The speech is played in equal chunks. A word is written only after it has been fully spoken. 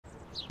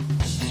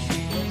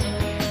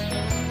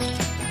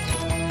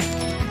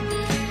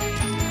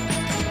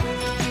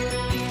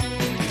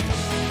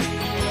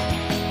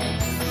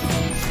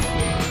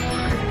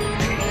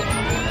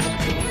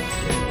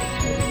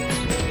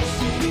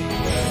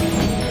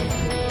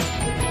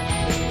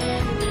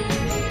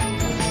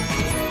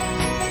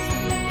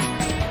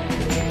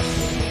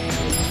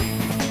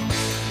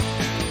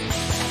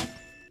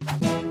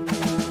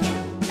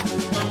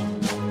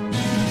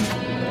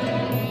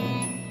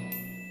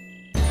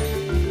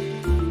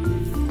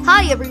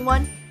Hi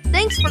everyone,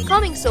 thanks for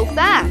coming so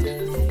fast.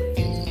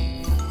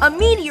 A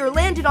meteor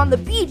landed on the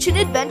beach in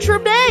Adventure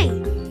Bay.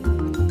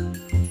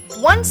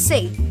 Once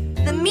safe,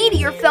 the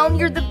meteor fell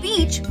near the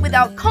beach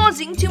without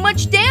causing too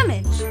much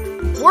damage.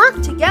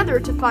 Work together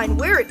to find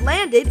where it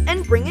landed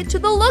and bring it to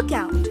the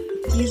lookout.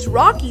 Use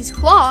Rocky's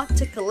claw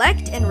to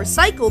collect and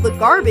recycle the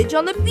garbage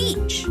on the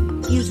beach.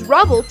 Use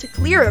rubble to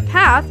clear a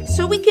path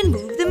so we can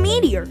move the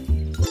meteor.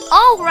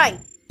 All right,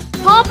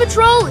 PAW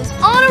Patrol is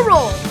on a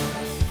roll.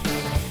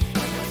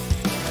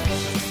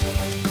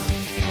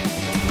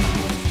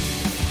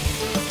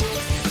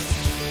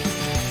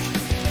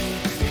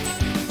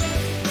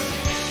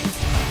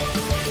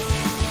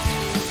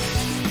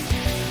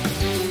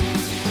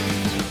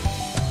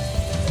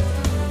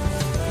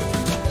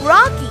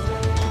 Rocky.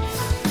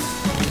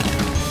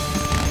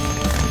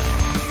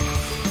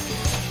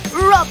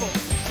 Rubble.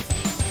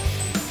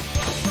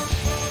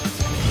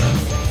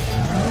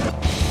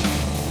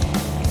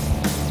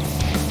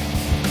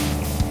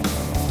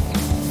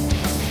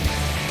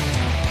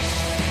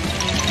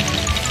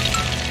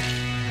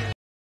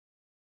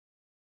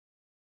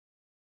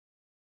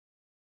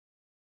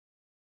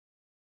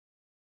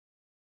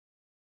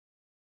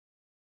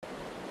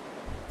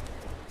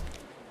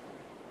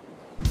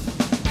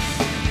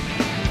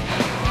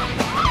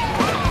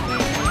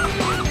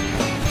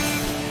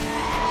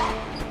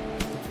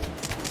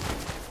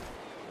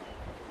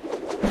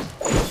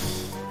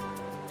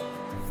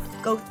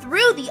 Go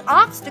through the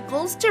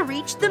obstacles to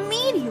reach the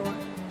meteor.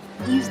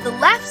 Use the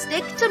left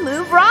stick to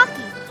move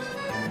Rocky.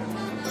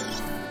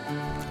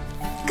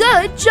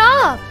 Good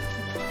job!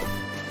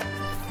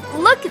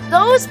 Look at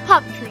those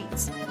pup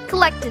treats.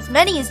 Collect as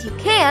many as you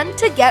can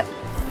to get...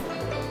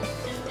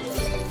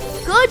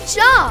 Good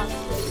job!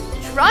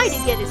 Try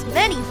to get as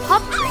many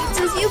pup treats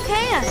as you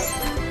can.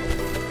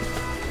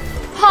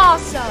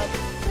 Awesome!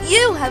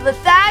 You have a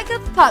bag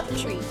of pup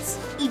treats.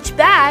 Each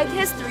bag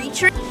has 3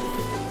 treats.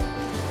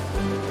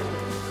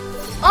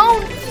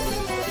 Oh,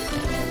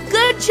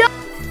 good job!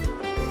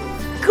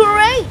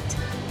 Great!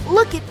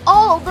 Look at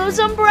all those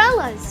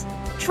umbrellas.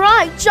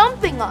 Try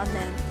jumping on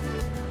them.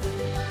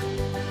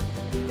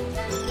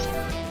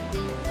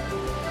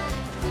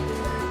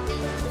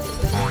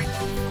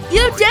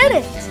 You did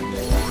it!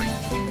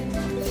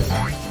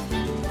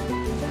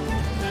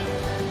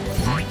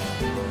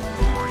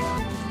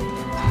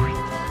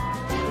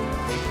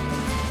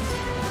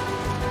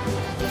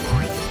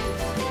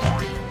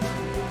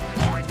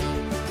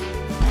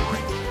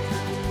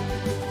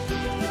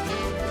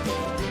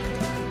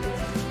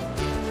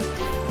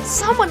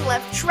 Someone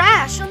left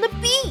trash on the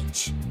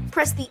beach.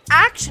 Press the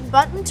action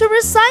button to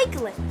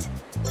recycle it.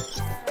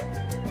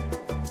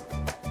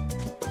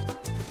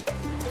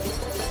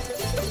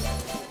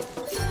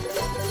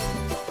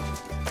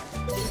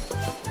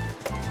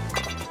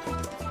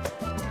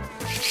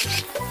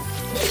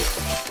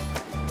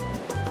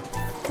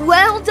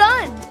 Well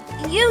done!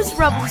 Use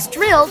Rubble's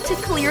drill to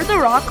clear the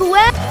rock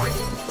away.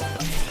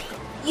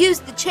 Use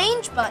the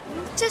change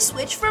button to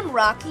switch from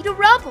Rocky to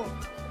Rubble.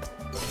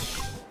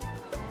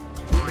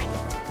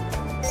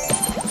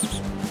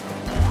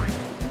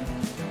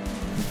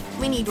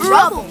 We need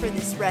Rubble for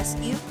this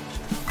rescue.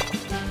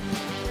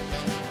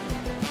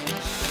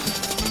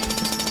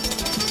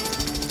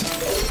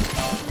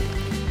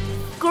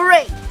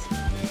 Great!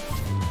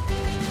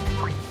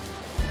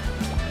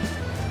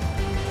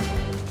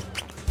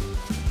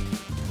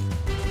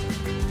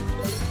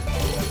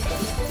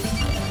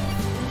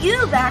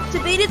 You've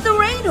activated the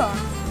radar.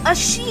 A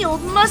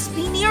shield must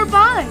be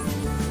nearby.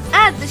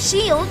 Add the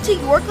shield to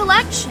your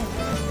collection.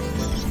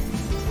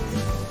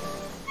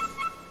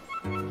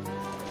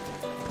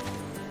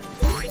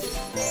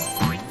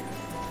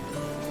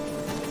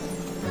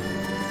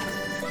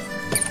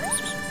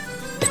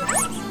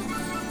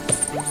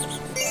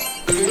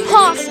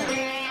 Awesome!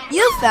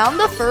 You found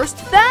the first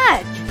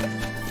badge.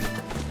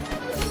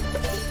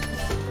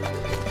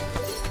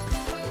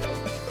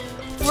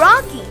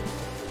 Rocky.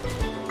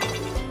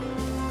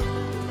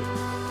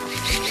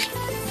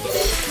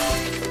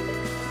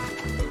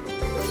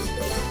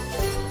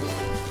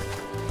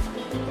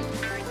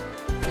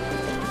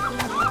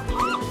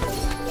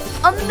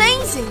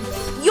 Amazing!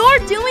 You're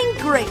doing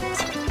great!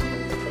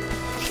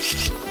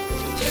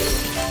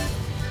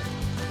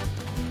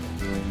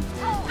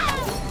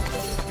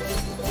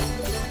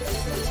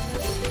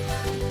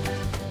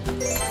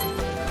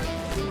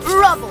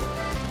 Rubble!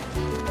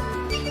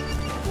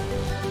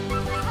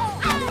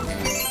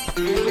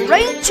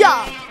 Great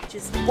job!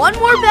 Just one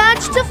more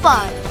badge to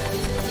find.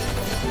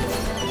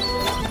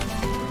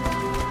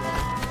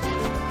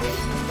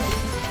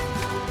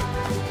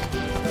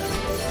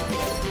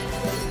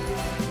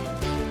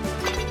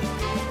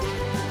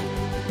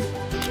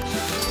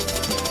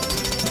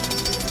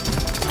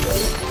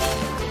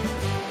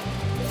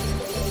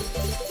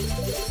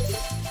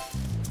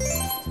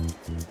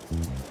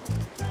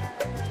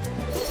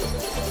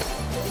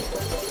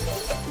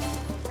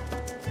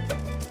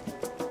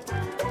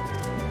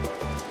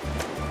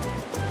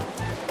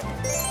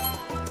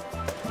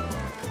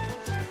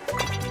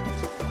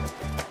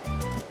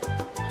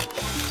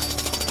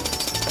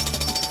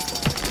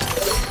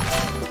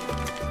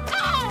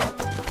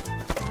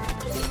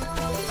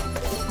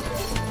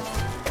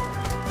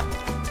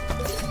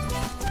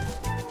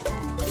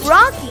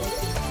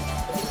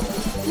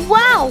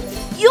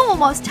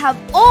 must have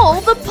all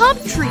the pup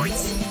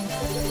treats.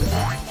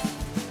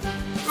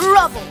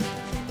 Rubble.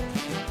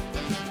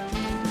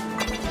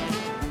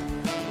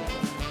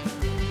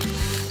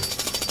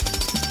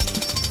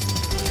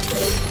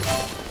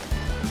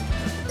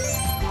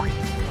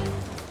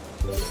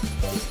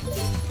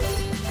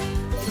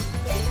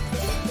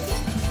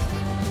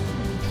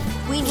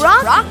 We need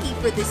Rocky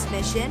for this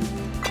mission.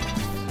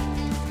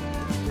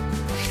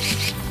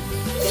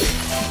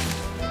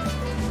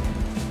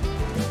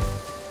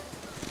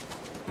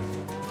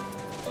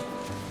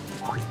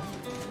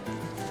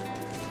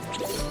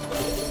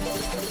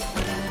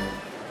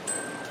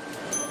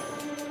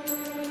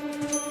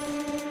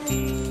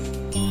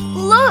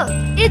 Look,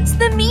 it's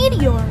the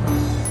meteor.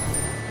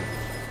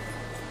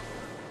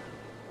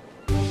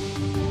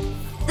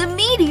 The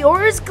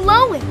meteor is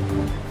glowing.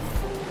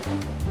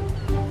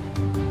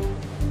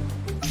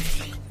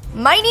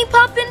 Mighty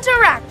Pup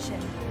Interaction.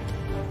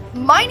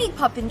 Mighty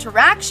Pup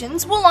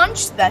Interactions will launch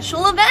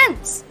special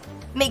events.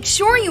 Make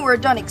sure you are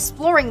done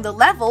exploring the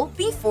level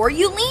before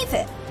you leave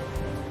it.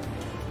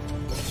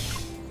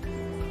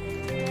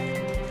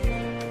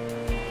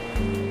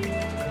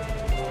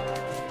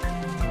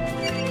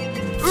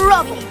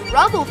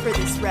 Rubble for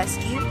this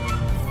rescue.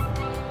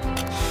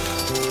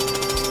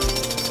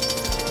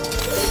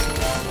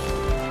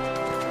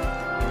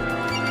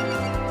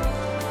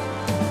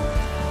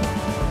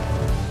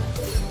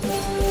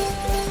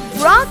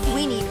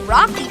 We need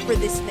Rocky for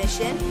this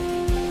mission.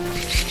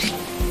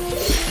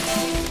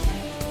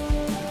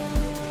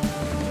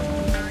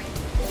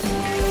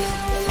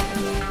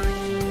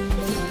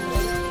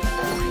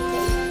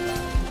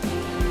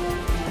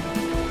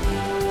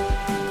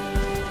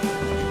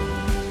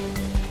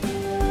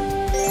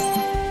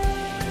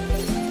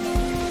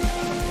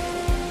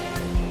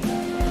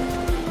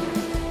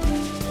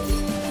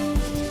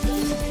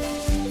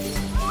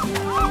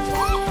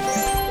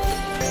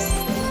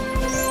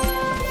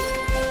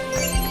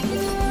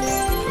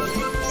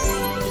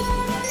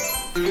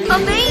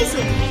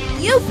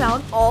 Amazing! You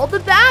found all the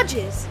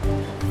badges.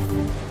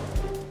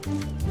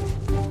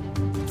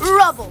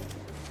 Rubble.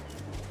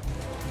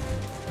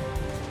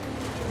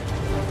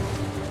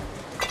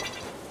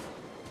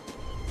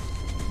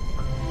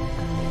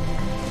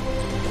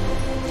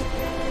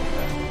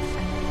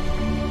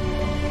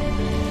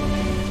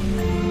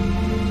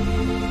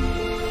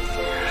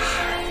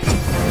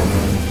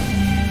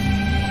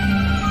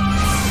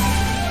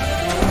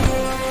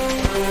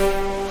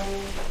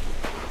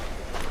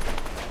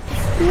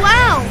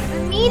 Wow! The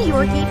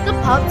meteor gave the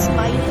pups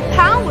mighty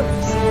powers.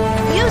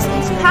 Use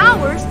these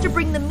powers to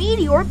bring the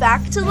meteor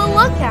back to the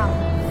lookout.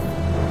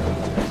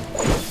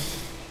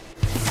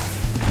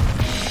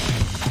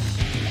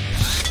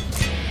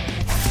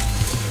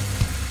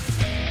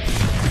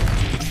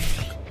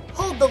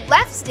 Hold the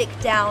left stick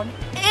down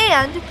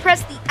and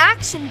press the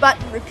action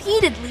button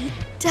repeatedly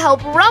to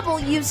help Rubble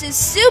use his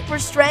super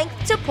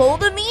strength to pull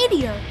the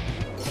meteor.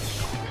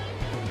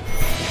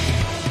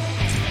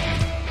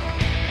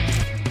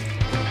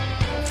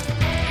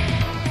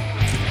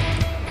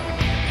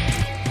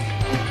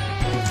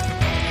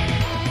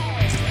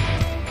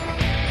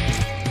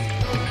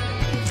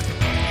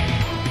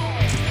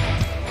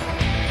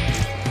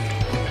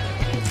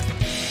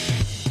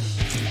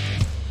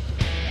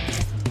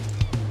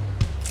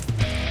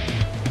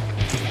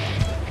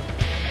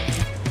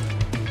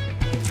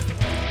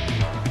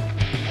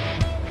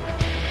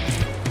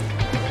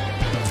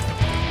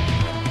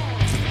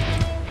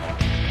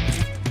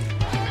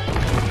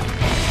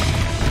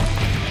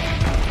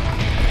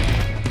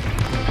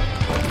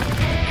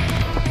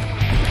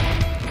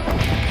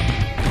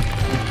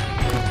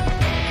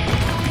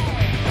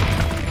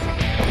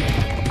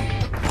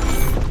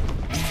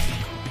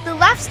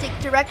 Stick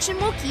direction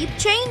will keep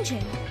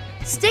changing.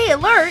 Stay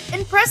alert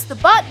and press the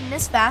button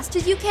as fast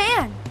as you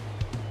can.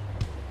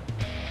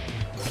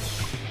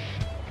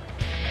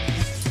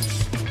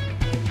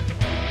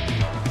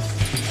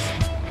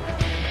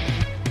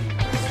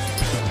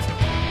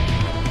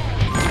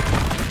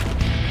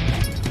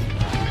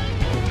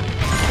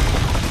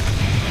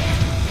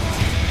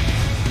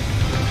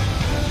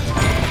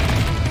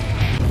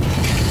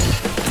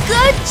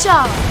 Good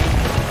job!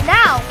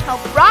 Now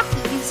help Rocky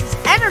use his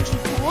energy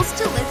tools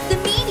to lift the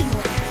meteor.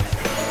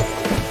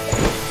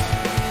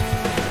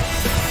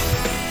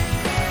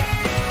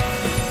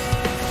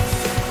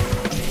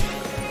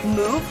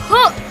 Move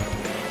hook.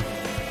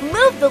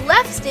 Move the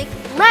left stick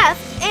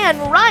left and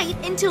right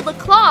until the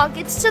claw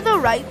gets to the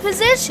right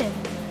position.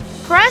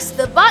 Press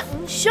the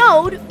button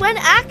showed when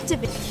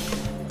activated.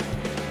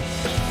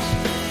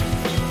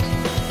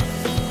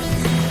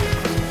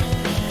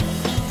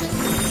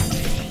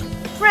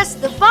 Press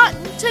the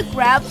button to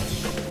grab.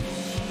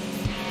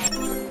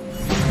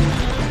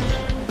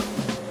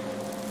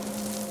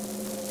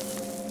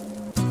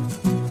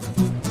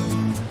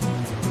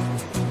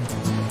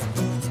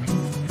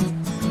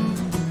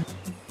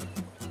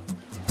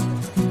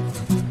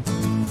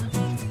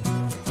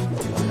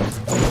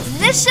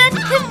 Mission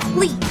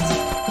complete!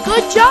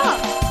 Good job!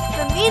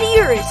 The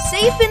meteor is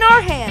safe in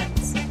our hands.